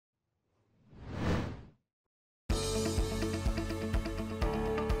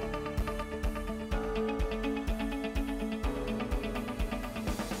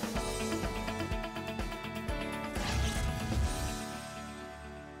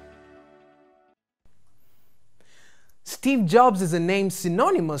Steve Jobs is a name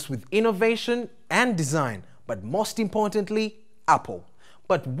synonymous with innovation and design, but most importantly, Apple.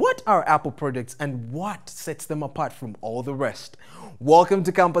 But what are Apple products and what sets them apart from all the rest? Welcome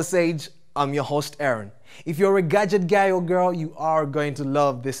to Campus Age. I'm your host, Aaron. If you're a gadget guy or girl, you are going to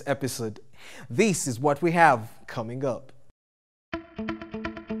love this episode. This is what we have coming up.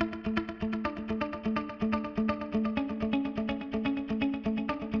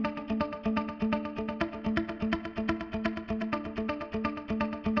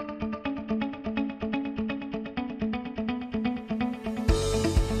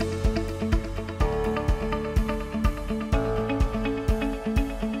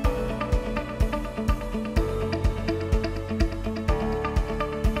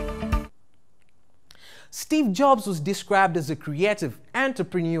 Steve Jobs was described as a creative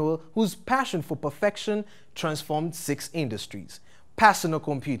entrepreneur whose passion for perfection transformed 6 industries: personal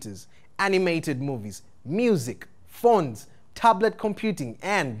computers, animated movies, music, phones, tablet computing,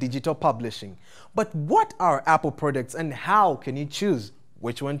 and digital publishing. But what are Apple products and how can you choose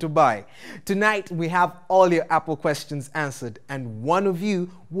which one to buy? Tonight, we have all your Apple questions answered, and one of you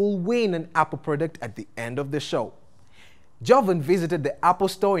will win an Apple product at the end of the show. Jovan visited the Apple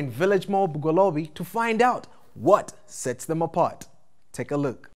store in Village Mall, Bugolobi to find out what sets them apart. Take a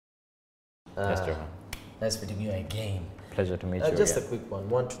look. Yes, Jovan. Nice meeting you again. Pleasure to meet you. Just a quick one.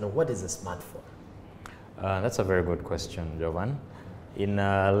 Want to know, what is a smartphone? That's a very good question, Jovan. In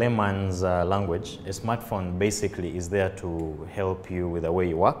layman's language, a smartphone basically is there to help you with the way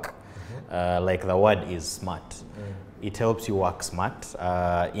you work. Like the word is smart. It helps you work smart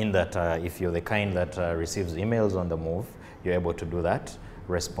in that if you're the kind that receives emails on the move, you're able to do that,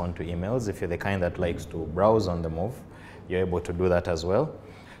 respond to emails. If you're the kind that likes to browse on the move, you're able to do that as well.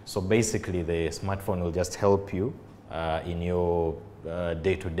 So basically, the smartphone will just help you in your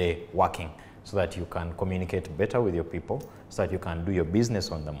day-to-day working so that you can communicate better with your people, so that you can do your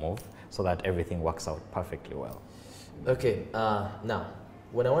business on the move, so that everything works out perfectly well. Okay, now,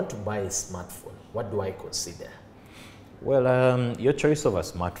 when I want to buy a smartphone, what do I consider? Well, your choice of a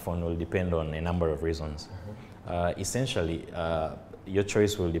smartphone will depend on a number of reasons. Essentially, your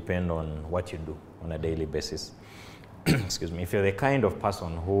choice will depend on what you do on a daily basis. Excuse me. If you're the kind of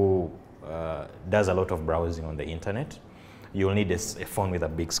person who does a lot of browsing on the internet, you'll need a phone with a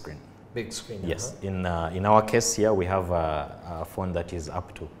big screen. Big screen? Yes. In our case here, we have a phone that is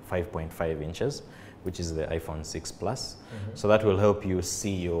up to 5.5 inches, which is the iPhone 6 Plus. So that will help you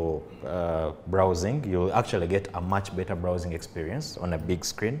see your browsing. You'll actually get a much better browsing experience on a big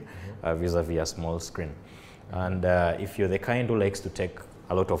screen vis-a-vis a small screen. And if you're the kind who likes to take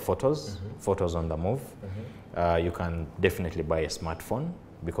a lot of photos, photos on the move, you can definitely buy a smartphone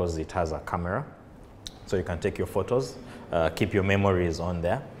because it has a camera. So you can take your photos, keep your memories on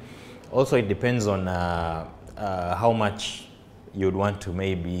there. Also, it depends on how much you'd want to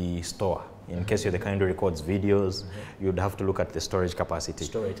maybe store. In case you're the kind who records videos, you'd have to look at the storage capacity.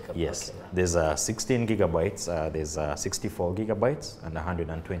 Storage capacity. Yes. There's 16 gigabytes, there's 64 gigabytes, and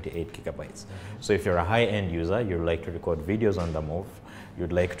 128 gigabytes. So if you're a high-end user, you'd like to record videos on the move,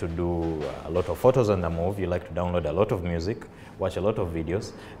 you'd like to do a lot of photos on the move, you like to download a lot of music, watch a lot of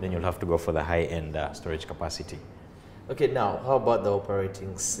videos, then you'll have to go for the high-end storage capacity. Okay, now, how about the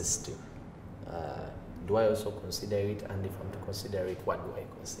operating system? Do I also consider it? And if I'm to consider it, what do I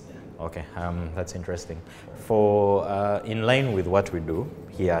consider? Okay, that's interesting. For in line with what we do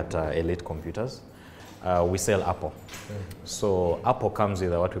here at Elite Computers, we sell Apple. So Apple comes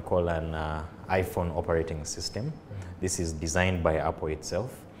with what we call an iPhone operating system. This is designed by Apple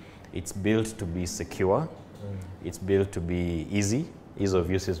itself. It's built to be secure. It's built to be easy. Ease of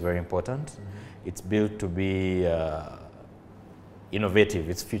use is very important. It's built to be innovative.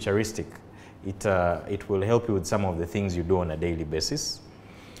 It's futuristic. It will help you with some of the things you do on a daily basis.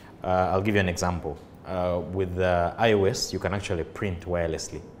 I'll give you an example. With iOS, you can actually print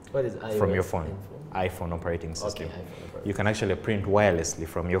wirelessly. What is iOS? From your phone. iPhone operating system. Okay, iPhone operating. You can actually print wirelessly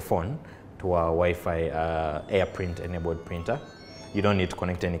from your phone to a Wi-Fi AirPrint enabled printer. You don't need to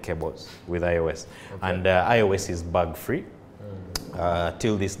connect any cables with iOS. Okay. And iOS is bug-free.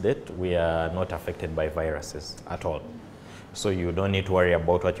 Till this date, we are not affected by viruses at all. So you don't need to worry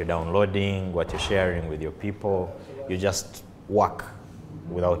about what you're downloading, what you're sharing with your people. You just work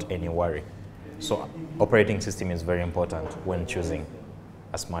without any worry. So operating system is very important when choosing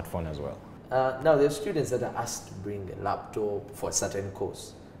a smartphone as well. Now there are students that are asked to bring a laptop for a certain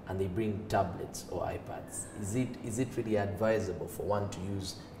course and they bring tablets or iPads. Is it really advisable for one to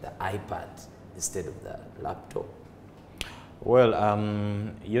use the iPad instead of the laptop? Well,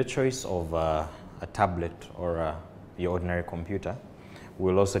 your choice of a tablet or your ordinary computer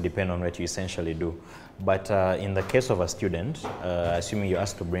will also depend on what you essentially do. But in the case of a student, assuming you're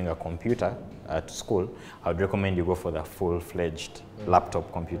asked to bring a computer to school, I would recommend you go for the full-fledged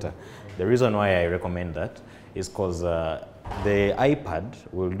laptop computer. The reason why I recommend that is because the iPad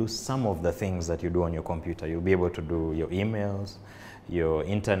will do some of the things that you do on your computer. You'll be able to do your emails, your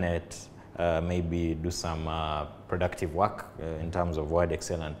internet, maybe do some productive work in terms of Word,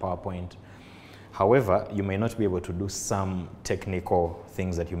 Excel, and PowerPoint. However, you may not be able to do some technical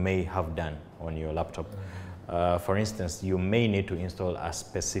things that you may have done on your laptop. For instance, you may need to install a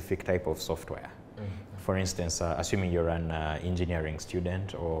specific type of software. For instance, assuming you're an engineering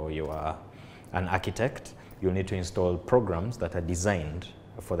student or you are an architect, you'll need to install programs that are designed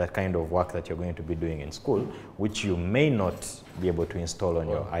for that kind of work that you're going to be doing in school, which you may not be able to install on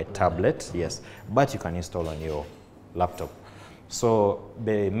your tablet, yes, but you can install on your laptop. So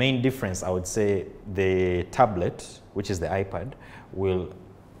the main difference, I would say, the tablet, which is the iPad, will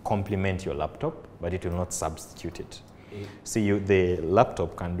complement your laptop, but it will not substitute it. See, the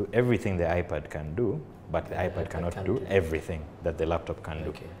laptop can do everything the iPad can do, but the iPad cannot do everything that the laptop can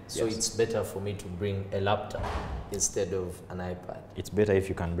do. So it's better for me to bring a laptop instead of an iPad? It's better if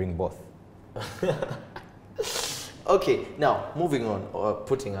you can bring both. Okay, now moving on, or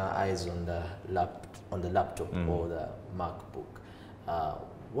putting our eyes on the laptop or the MacBook.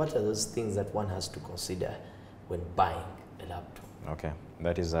 What are those things that one has to consider when buying a laptop? Okay,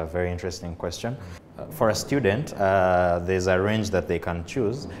 that is a very interesting question. For a student, there's a range that they can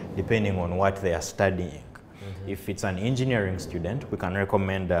choose depending on what they are studying. If it's an engineering student, we can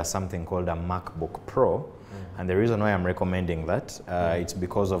recommend something called a MacBook Pro. And the reason why I'm recommending that, it's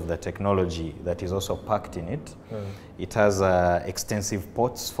because of the technology that is also packed in it. It has extensive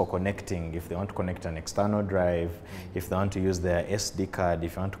ports for connecting, if they want to connect an external drive, if they want to use their SD card,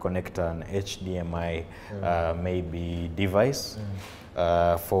 if you want to connect an HDMI maybe device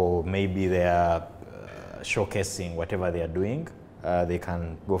for maybe their showcasing whatever they are doing, they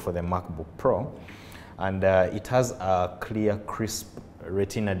can go for the MacBook Pro. And it has a clear, crisp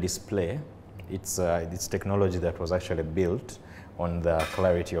retina display. It's technology that was actually built on the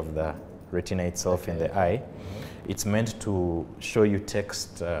clarity of the retina itself in the eye. It's meant to show you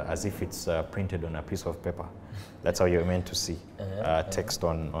text as if it's printed on a piece of paper. That's how you're meant to see text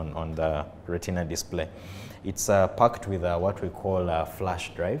on the retina display. It's packed with what we call a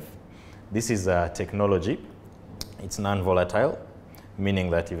flash drive. This is technology. It's non-volatile, meaning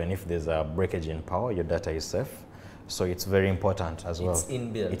that even if there's a breakage in power, your data is safe. So it's very important as well. It's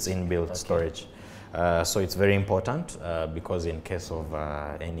inbuilt. It's inbuilt storage. So it's very important because in case of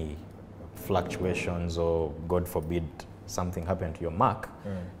any fluctuations or, God forbid, something happened to your Mac,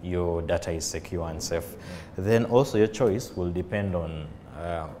 your data is secure and safe. Then also your choice will depend on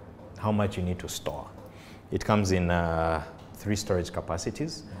how much you need to store. It comes in 3 storage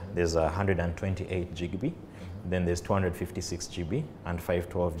capacities. There's 128 GB, then there's 256 GB and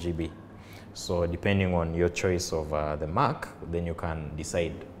 512 GB. So depending on your choice of the Mac, then you can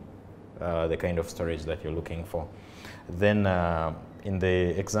decide the kind of storage that you're looking for. Then in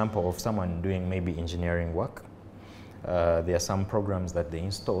the example of someone doing maybe engineering work, there are some programs that they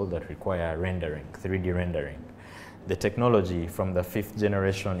install that require rendering, 3D rendering. The technology from the 5th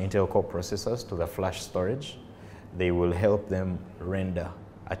generation Intel Core processors to the flash storage, they will help them render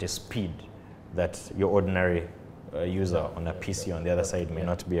at a speed that your ordinary user on a PC on the other side may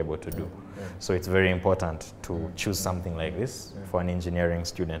not be able to do. So it's very important to choose something like this for an engineering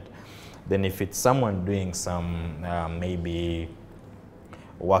student. Then if it's someone doing some maybe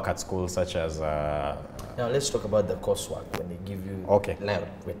work at school such as... Now let's talk about the coursework when they give you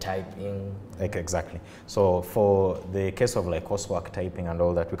like typing. Like exactly. So for the case of like coursework, typing and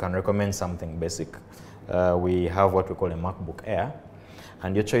all that, we can recommend something basic. We have what we call a MacBook Air.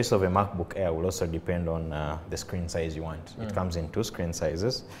 And your choice of a MacBook Air will also depend on the screen size you want. It comes in 2 screen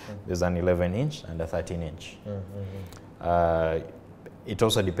sizes. There's an 11-inch and a 13-inch. It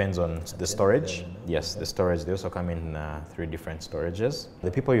also depends on the storage. Yes, the storage. They also come in 3 different storages.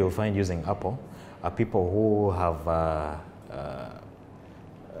 The people you'll find using Apple are people who have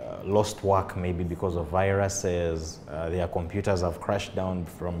lost work maybe because of viruses. Their computers have crashed down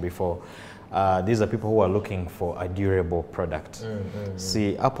from before. These are people who are looking for a durable product.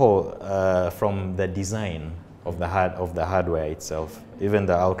 See, Apple, from the design of the hardware itself, even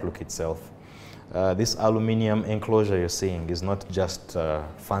the Outlook itself, this aluminum enclosure you're seeing is not just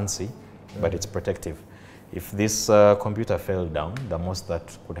fancy, but it's protective. If this computer fell down, the most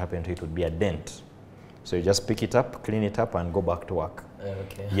that could happen to it would be a dent. So you just pick it up, clean it up, and go back to work.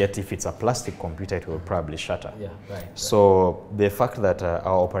 Yet if it's a plastic computer, it will probably shatter. So the fact that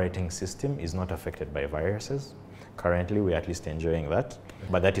our operating system is not affected by viruses Currently, we're at least enjoying that,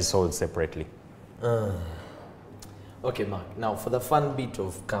 but that is sold separately. Okay, Mark. Now, for the fun bit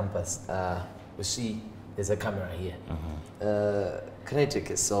of campus, we see there's a camera here. Can I take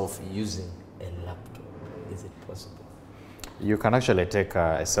a selfie using a laptop? Is it possible? You can actually take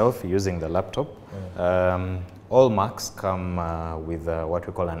a selfie using the laptop. All Macs come with what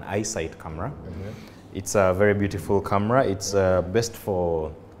we call an eyesight camera. It's a very beautiful camera. It's best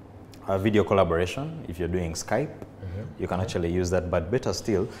for video collaboration. If you're doing Skype, you can actually use that. But better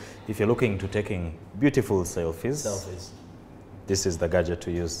still, if you're looking to taking beautiful selfies, this is the gadget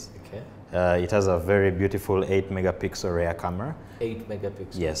to use. Okay. It has a very beautiful 8 megapixel rear camera. 8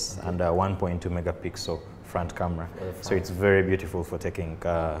 megapixels? Yes, okay. And a 1.2 megapixel front camera. So it's very beautiful for taking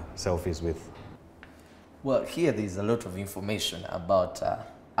selfies with. Well, here there's a lot of information about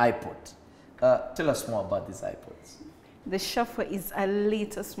iPod. Tell us more about these iPods. The Shuffle is a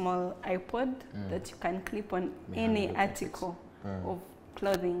little small iPod that you can clip on any article of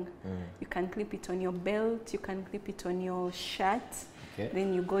clothing. You can clip it on your belt, you can clip it on your shirt,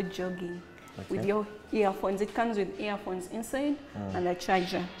 then you go jogging with your earphones. It comes with earphones inside and a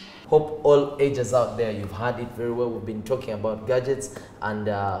charger. Hope all ages out there, you've heard it very well. We've been talking about gadgets, and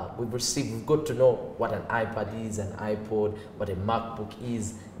we've got to know what an iPad is, an iPod, what a MacBook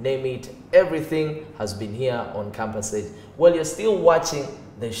is, name it. Everything has been here on Campus Edge. While you're still watching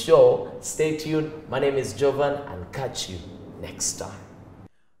the show, stay tuned. My name is Jovan, and catch you next time.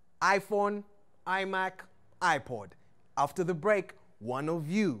 iPhone, iMac, iPod. After the break, one of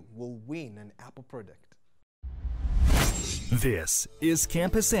you will win an Apple product. This is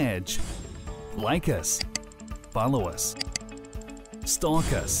Campus Edge. Like us, follow us,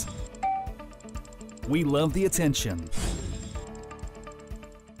 stalk us. We love the attention.